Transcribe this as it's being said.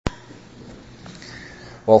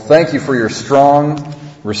Well, thank you for your strong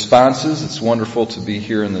responses. It's wonderful to be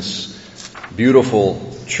here in this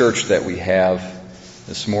beautiful church that we have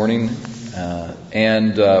this morning.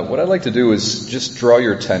 And what I'd like to do is just draw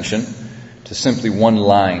your attention to simply one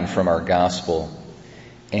line from our gospel.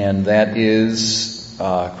 And that is,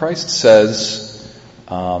 Christ says,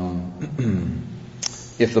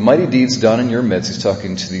 if the mighty deeds done in your midst, he's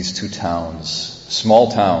talking to these two towns, small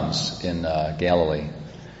towns in Galilee.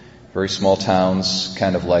 Very small towns,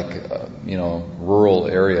 kind of like, rural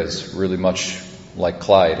areas, really much like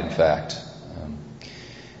Clyde, in fact.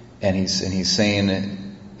 And he's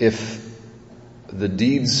saying, if the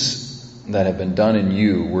deeds that have been done in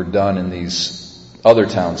you were done in these other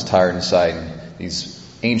towns, Tyre and Sidon, these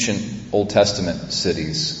ancient Old Testament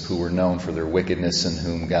cities who were known for their wickedness and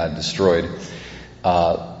whom God destroyed,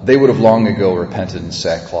 they would have long ago repented in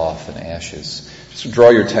sackcloth and ashes. Just to draw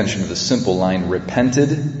your attention to the simple line,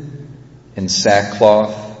 repented in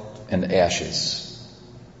sackcloth and ashes.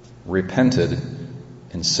 Repented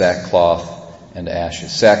in sackcloth and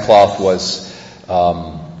ashes. Sackcloth was,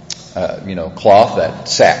 cloth that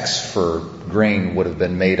sacks for grain would have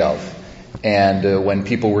been made of. And when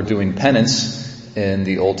people were doing penance in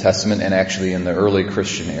the Old Testament and actually in the early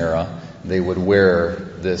Christian era, they would wear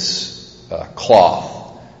this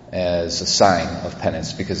cloth as a sign of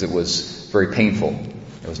penance because it was very painful.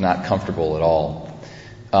 It was not comfortable at all.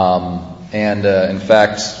 In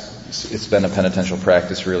fact, it's been a penitential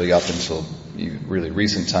practice really up until really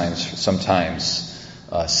recent times. Sometimes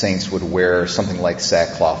saints would wear something like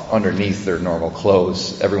sackcloth underneath their normal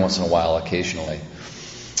clothes every once in a while, occasionally.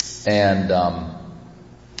 And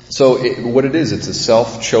what it is, it's a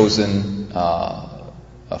self-chosen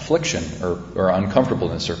affliction or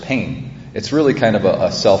uncomfortableness or pain. It's really kind of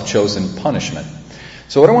a self-chosen punishment.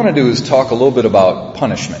 So what I want to do is talk a little bit about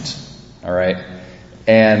punishment, all right?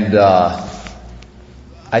 And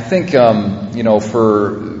I think,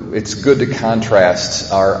 it's good to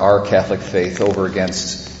contrast our Catholic faith over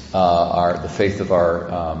against the faith of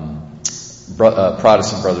our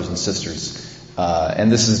Protestant brothers and sisters.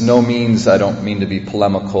 And this is no means, I don't mean to be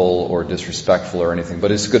polemical or disrespectful or anything, but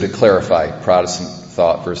it's good to clarify Protestant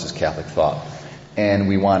thought versus Catholic thought. And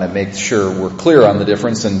we want to make sure we're clear on the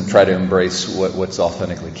difference and try to embrace what's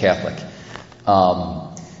authentically Catholic.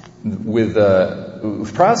 With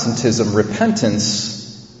Protestantism, repentance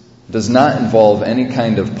does not involve any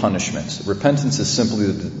kind of punishment. Repentance is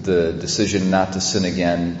simply the decision not to sin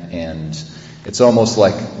again, and it's almost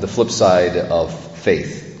like the flip side of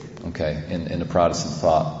faith, okay, in the Protestant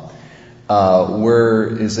thought.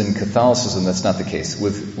 Whereas in Catholicism, that's not the case.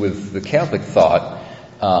 With the Catholic thought,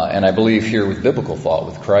 and I believe here with biblical thought,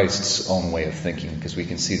 with Christ's own way of thinking, because we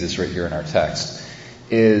can see this right here in our text,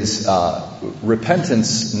 is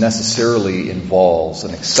repentance necessarily involves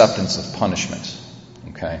an acceptance of punishment.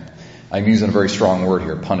 Okay, I'm using a very strong word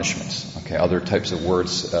here, punishment. Okay, other types of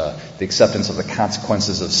words, the acceptance of the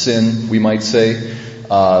consequences of sin, we might say,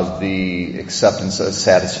 the acceptance of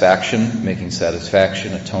satisfaction, making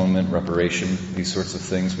satisfaction, atonement, reparation, these sorts of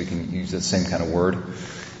things. We can use that same kind of word.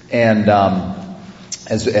 And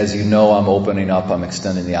as you know, I'm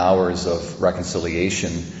extending the hours of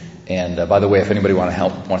reconciliation. And by the way, if anybody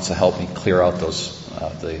wants to help me clear out those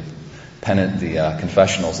the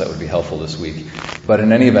confessionals, that would be helpful this week. But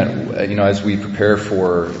in any event, as we prepare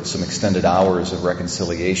for some extended hours of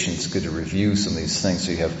reconciliation, it's good to review some of these things.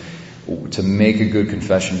 So you have to make a good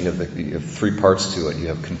confession. You have three parts to it. You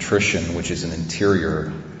have contrition, which is an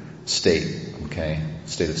interior state, okay,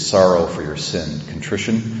 state of sorrow for your sin.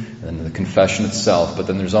 Contrition, and then the confession itself. But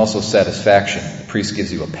then there's also satisfaction. The priest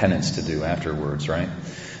gives you a penance to do afterwards, right?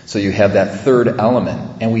 So you have that third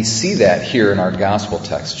element, and we see that here in our gospel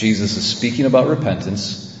text. Jesus is speaking about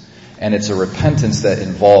repentance, and it's a repentance that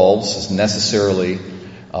involves, necessarily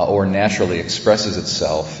or naturally expresses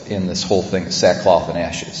itself in this whole thing, sackcloth and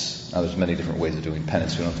ashes. Now there's many different ways of doing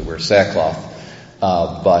penance. We don't have to wear sackcloth,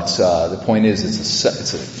 but the point is it's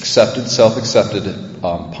an accepted, self-accepted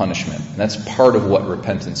punishment. And that's part of what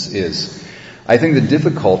repentance is. I think the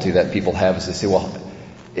difficulty that people have is they say, well,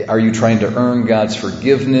 are you trying to earn God's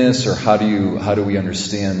forgiveness, or how do we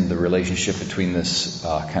understand the relationship between this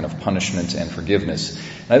kind of punishment and forgiveness?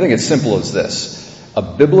 And I think it's simple as this. A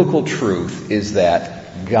biblical truth is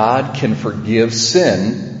that God can forgive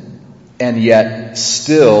sin and yet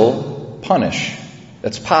still punish.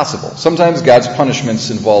 That's possible. Sometimes God's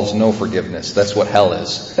punishments involves no forgiveness. That's what hell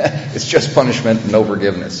is. It's just punishment, no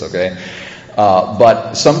forgiveness, okay?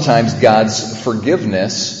 But sometimes God's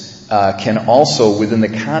forgiveness can also, within the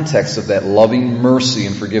context of that loving mercy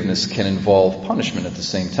and forgiveness, can involve punishment at the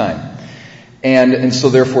same time. And so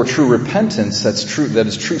therefore true repentance, that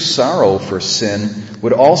is true sorrow for sin,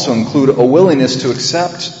 would also include a willingness to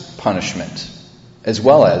accept punishment as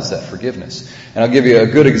well as that forgiveness. And I'll give you a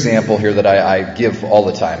good example here that I give all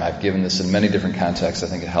the time. I've given this in many different contexts. I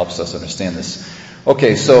think it helps us understand this.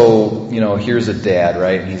 Okay, so, here's a dad,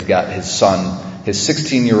 right? And he's got his son, his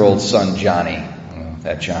 16-year-old son, Johnny.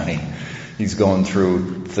 That Johnny. He's going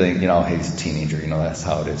through he's a teenager, that's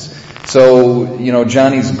how it is. So,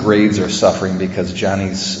 Johnny's grades are suffering because Johnny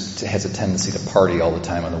has a tendency to party all the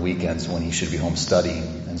time on the weekends when he should be home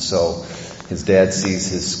studying. And so his dad sees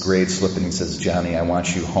his grades slip and he says, Johnny, I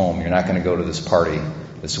want you home. You're not going to go to this party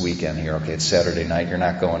this weekend here. Okay, it's Saturday night. You're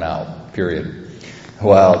not going out, period.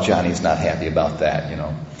 Well, Johnny's not happy about that,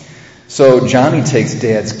 So Johnny takes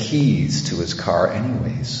Dad's keys to his car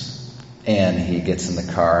anyways. And he gets in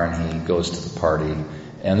the car and he goes to the party.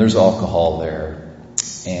 And there's alcohol there.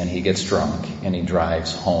 And he gets drunk. And he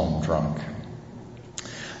drives home drunk.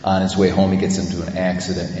 On his way home, he gets into an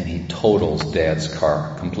accident and he totals Dad's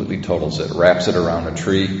car. Completely totals it. Wraps it around a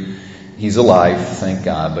tree. He's alive, thank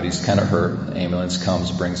God, but he's kind of hurt. The ambulance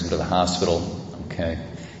comes, brings him to the hospital. Okay.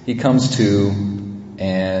 He comes to,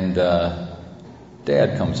 and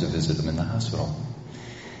Dad comes to visit him in the hospital.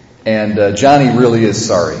 And Johnny really is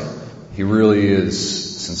sorry. He really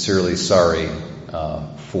is sincerely sorry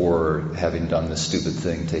for having done this stupid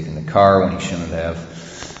thing, taking the car when he shouldn't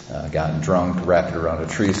have, gotten drunk, wrapped it around a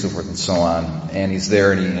tree, so forth and so on. And he's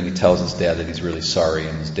there and he tells his dad that he's really sorry.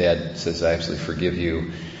 And his dad says, I absolutely forgive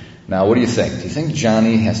you. Now, what do you think? Do you think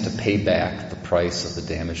Johnny has to pay back the price of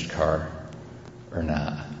the damaged car or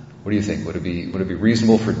not? What do you think? Would it be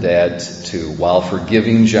reasonable for Dad to, while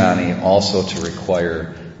forgiving Johnny, also to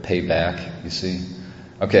require payback? You see?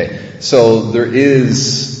 Okay, so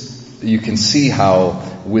you can see how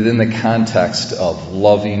within the context of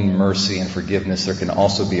loving, mercy, and forgiveness, there can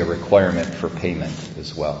also be a requirement for payment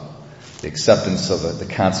as well. The acceptance of the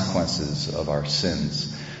consequences of our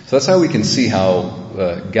sins. So that's how we can see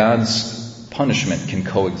how God's punishment can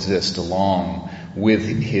coexist along with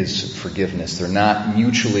His forgiveness. They're not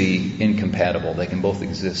mutually incompatible. They can both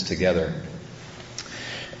exist together.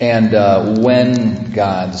 And when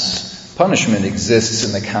God's punishment exists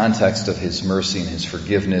in the context of His mercy and His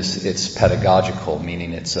forgiveness, it's pedagogical,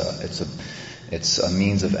 meaning it's a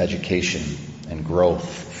means of education and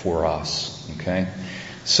growth for us. Okay?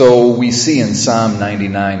 So we see in Psalm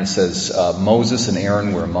 99, it says, Moses and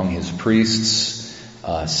Aaron were among His priests,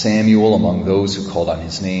 Samuel among those who called on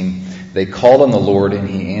His name. They called on the Lord and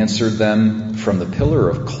He answered them. From the pillar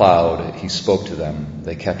of cloud He spoke to them.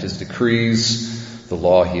 They kept His decrees, the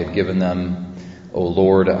law He had given them. O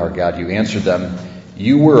Lord, our God, you answered them.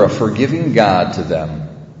 You were a forgiving God to them,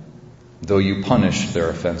 though you punished their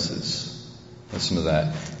offenses. Listen to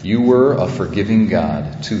that. You were a forgiving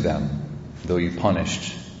God to them, though you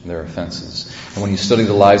punished their offenses. And when you study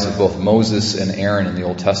the lives of both Moses and Aaron in the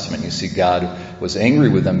Old Testament, you see God was angry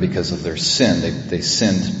with them because of their sin. They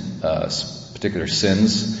sinned particular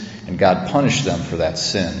sins, and God punished them for that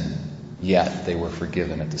sin, yet they were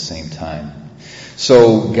forgiven at the same time.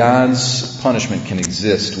 So God's punishment can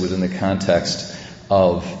exist within the context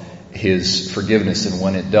of His forgiveness, and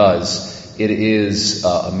when it does, it is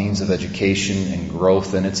a means of education and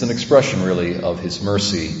growth, and it's an expression really of His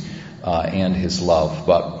mercy and His love.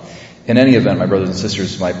 But in any event, my brothers and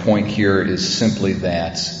sisters, my point here is simply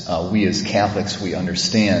that we as Catholics, we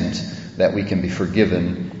understand that we can be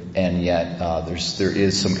forgiven, and yet there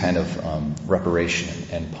is some kind of reparation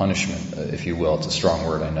and punishment, if you will. It's a strong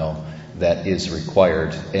word, I know, that is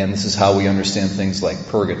required. And this is how we understand things like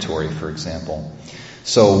purgatory, for example.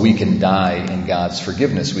 So we can die in God's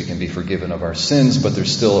forgiveness. We can be forgiven of our sins, but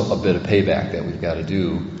there's still a bit of payback that we've got to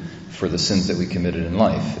do for the sins that we committed in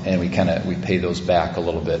life. And we pay those back a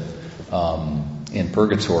little bit in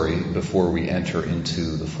purgatory before we enter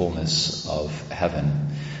into the fullness of heaven.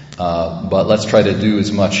 But let's try to do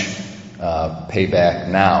as much payback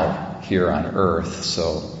now here on earth,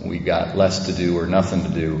 so we got less to do or nothing to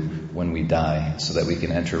do when we die, so that we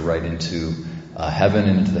can enter right into heaven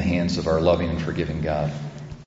and into the hands of our loving and forgiving God.